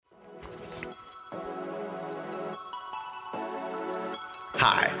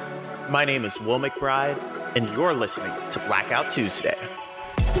Hi, my name is Will McBride, and you're listening to Blackout Tuesday.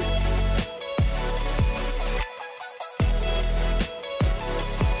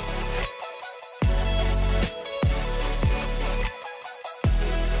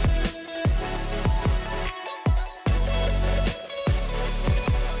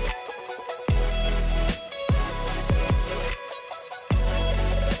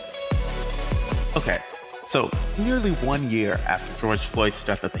 Okay, so nearly 1 year after George Floyd's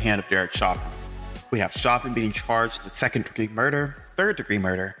death at the hand of Derek Chauvin, we have Chauvin being charged with second-degree murder, third-degree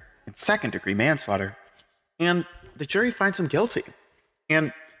murder, and second-degree manslaughter, and the jury finds him guilty.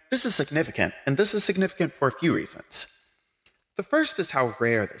 And this is significant, and this is significant for a few reasons. The first is how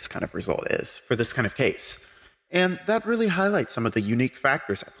rare this kind of result is for this kind of case, and that really highlights some of the unique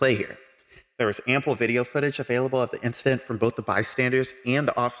factors at play here. There was ample video footage available of the incident from both the bystanders and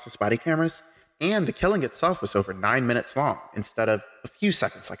the officers' body cameras, and the killing itself was over 9 minutes long instead of a few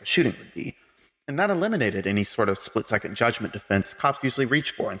seconds like a shooting would be. And that eliminated any sort of split-second judgment defense cops usually reach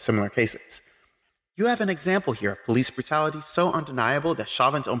for in similar cases. You have an example here of police brutality so undeniable that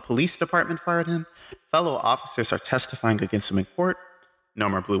Chauvin's own police department fired him, fellow officers are testifying against him in court, no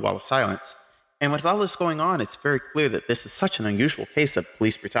more blue wall of silence. And with all this going on, it's very clear that this is such an unusual case of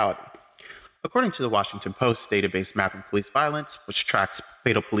police brutality. According to the Washington Post database Mapping Police Violence, which tracks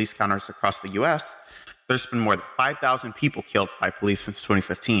fatal police counters across the U.S., there's been more than 5,000 people killed by police since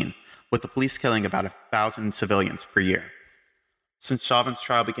 2015, with the police killing about 1,000 civilians per year. Since Chauvin's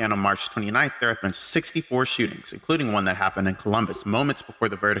trial began on March 29th, there have been 64 shootings, including one that happened in Columbus moments before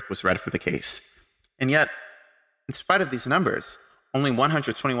the verdict was read for the case. And yet, in spite of these numbers, only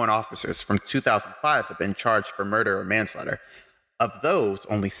 121 officers from 2005 have been charged for murder or manslaughter. Of those,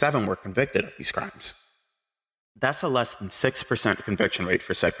 only 7 were convicted of these crimes. That's a less than 6% conviction rate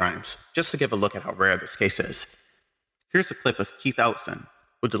for said crimes, just to give a look at how rare this case is. Here's a clip of Keith Ellison,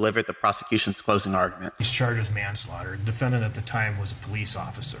 who delivered the prosecution's closing argument. He's charged with manslaughter. The defendant at the time was a police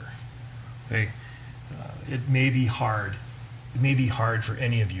officer. Okay? It may be hard for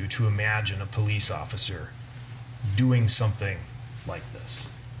any of you to imagine a police officer doing something like this.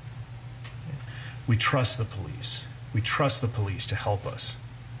 We trust the police. We trust the police to help us.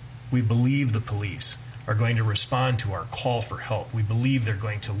 We believe the police are going to respond to our call for help. We believe they're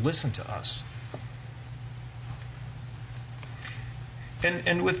going to listen to us.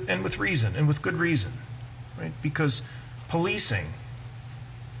 And with reason, and with good reason, right? Because policing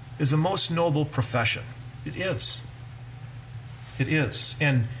is a most noble profession. It is. It is.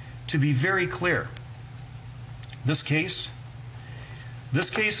 And to be very clear, this case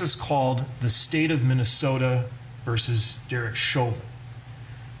is called the State of Minnesota versus Derek Chauvin.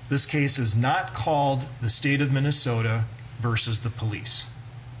 This case is not called the State of Minnesota versus the police.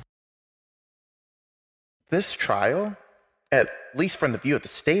 This trial, at least from the view of the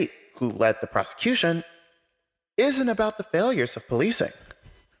state who led the prosecution, isn't about the failures of policing.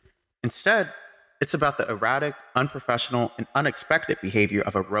 Instead, it's about the erratic, unprofessional, and unexpected behavior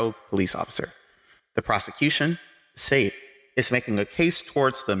of a rogue police officer. The prosecution, the state, is making a case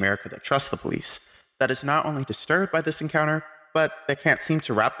towards the America that trusts the police that is not only disturbed by this encounter, but that can't seem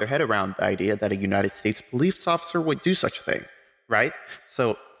to wrap their head around the idea that a United States police officer would do such a thing, right?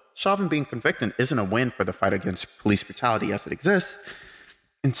 So Chauvin being convicted isn't a win for the fight against police brutality as it exists.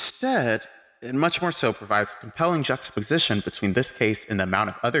 Instead, it much more so provides a compelling juxtaposition between this case and the amount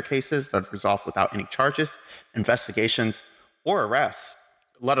of other cases that have resolved without any charges, investigations, or arrests,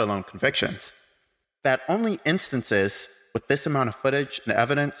 let alone convictions. That only instances with this amount of footage and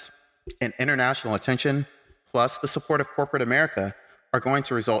evidence and international attention, plus the support of corporate America, are going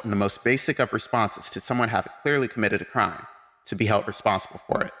to result in the most basic of responses to someone having clearly committed a crime, to be held responsible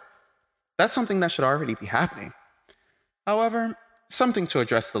for it. That's something that should already be happening. However, something to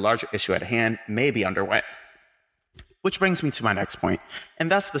address the larger issue at hand may be underway. Which brings me to my next point, and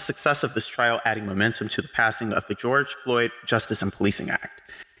that's the success of this trial adding momentum to the passing of the George Floyd Justice and Policing Act.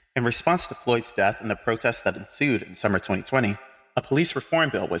 In response to Floyd's death and the protests that ensued in summer 2020, a police reform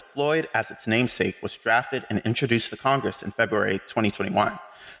bill with Floyd as its namesake was drafted and introduced to Congress in February 2021,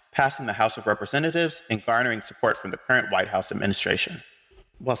 passing the House of Representatives and garnering support from the current White House administration.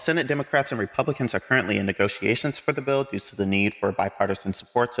 While Senate Democrats and Republicans are currently in negotiations for the bill due to the need for bipartisan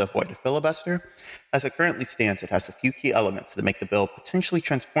support to avoid a filibuster, as it currently stands, it has a few key elements that make the bill potentially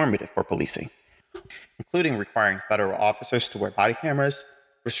transformative for policing, including requiring federal officers to wear body cameras,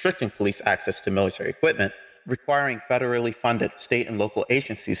 restricting police access to military equipment, requiring federally funded state and local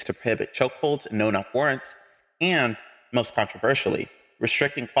agencies to prohibit chokeholds and no-knock warrants, and, most controversially,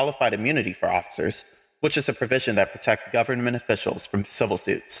 restricting qualified immunity for officers, which is a provision that protects government officials from civil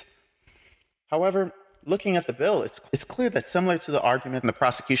suits. However, Looking at the bill, it's clear that similar to the argument in the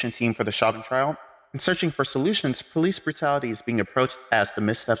prosecution team for the Chauvin trial, in searching for solutions, police brutality is being approached as the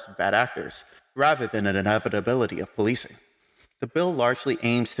missteps of bad actors, rather than an inevitability of policing. The bill largely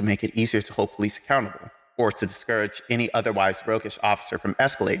aims to make it easier to hold police accountable, or to discourage any otherwise roguish officer from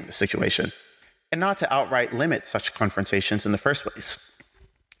escalating the situation, and not to outright limit such confrontations in the first place.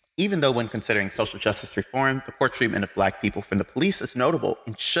 Even though when considering social justice reform, the poor treatment of Black people from the police is notable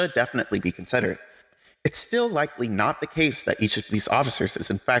and should definitely be considered, it's still likely not the case that each of these officers is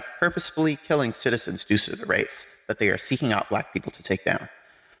in fact purposefully killing citizens due to the race that they are seeking out Black people to take down.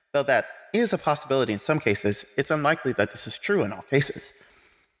 Though that is a possibility in some cases, it's unlikely that this is true in all cases.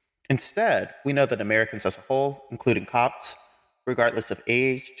 Instead, we know that Americans as a whole, including cops, regardless of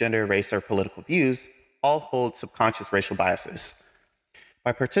age, gender, race, or political views, all hold subconscious racial biases.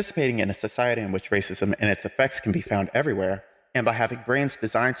 By participating in a society in which racism and its effects can be found everywhere, and by having brains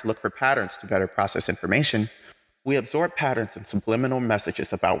designed to look for patterns to better process information, we absorb patterns and subliminal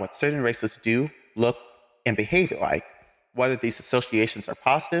messages about what certain races do, look, and behave like, whether these associations are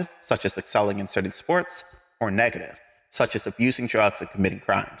positive, such as excelling in certain sports, or negative, such as abusing drugs and committing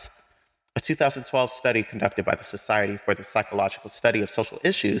crimes. A 2012 study conducted by the Society for the Psychological Study of Social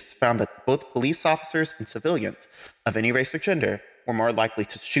Issues found that both police officers and civilians of any race or gender were more likely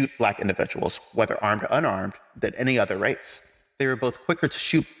to shoot Black individuals, whether armed or unarmed, than any other race. They were both quicker to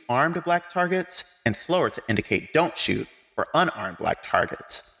shoot armed Black targets and slower to indicate don't shoot for unarmed Black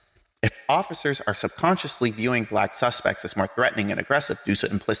targets. If officers are subconsciously viewing Black suspects as more threatening and aggressive due to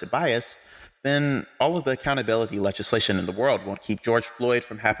implicit bias, then all of the accountability legislation in the world won't keep George Floyd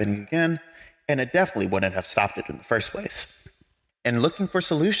from happening again, and it definitely wouldn't have stopped it in the first place. In looking for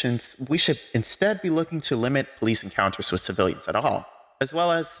solutions, we should instead be looking to limit police encounters with civilians at all, as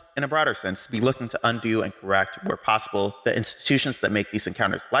well as, in a broader sense, be looking to undo and correct, where possible, the institutions that make these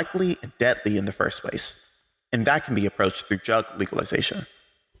encounters likely and deadly in the first place. And that can be approached through drug legalization.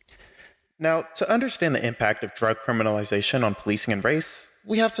 Now, to understand the impact of drug criminalization on policing and race,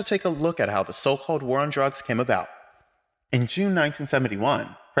 we have to take a look at how the so-called war on drugs came about. In June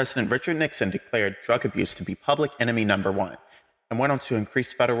 1971, President Richard Nixon declared drug abuse to be public enemy number one, and went on to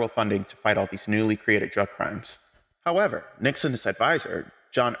increase federal funding to fight all these newly created drug crimes. However, Nixon's advisor,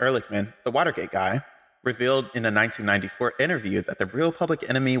 John Ehrlichman, the Watergate guy, revealed in a 1994 interview that the real public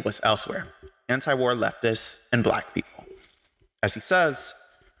enemy was elsewhere, anti-war leftists and Black people. As he says,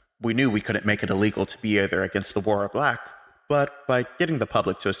 "We knew we couldn't make it illegal to be either against the war or Black, but by getting the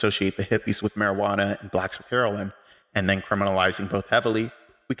public to associate the hippies with marijuana and Blacks with heroin, and then criminalizing both heavily,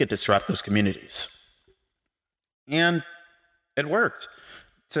 we could disrupt those communities." And it worked.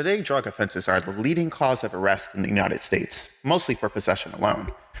 Today, drug offenses are the leading cause of arrest in the United States, mostly for possession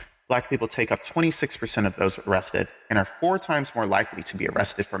alone. Black people take up 26% of those arrested and are 4 times more likely to be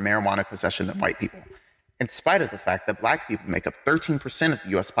arrested for marijuana possession than white people, in spite of the fact that Black people make up 13% of the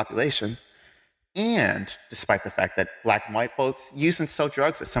US population, and despite the fact that Black and white folks use and sell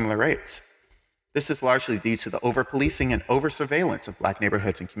drugs at similar rates. This is largely due to the over-policing and over-surveillance of Black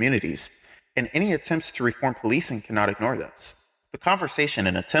neighborhoods and communities, and any attempts to reform policing cannot ignore this. The conversation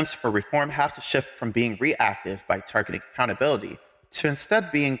and attempts for reform have to shift from being reactive by targeting accountability to instead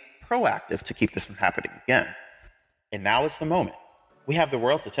being proactive to keep this from happening again. And now is the moment. We have the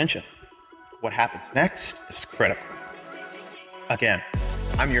world's attention. What happens next is critical. Again,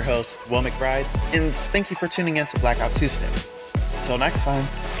 I'm your host, Will McBride, and thank you for tuning in to Blackout Tuesday. Until next time.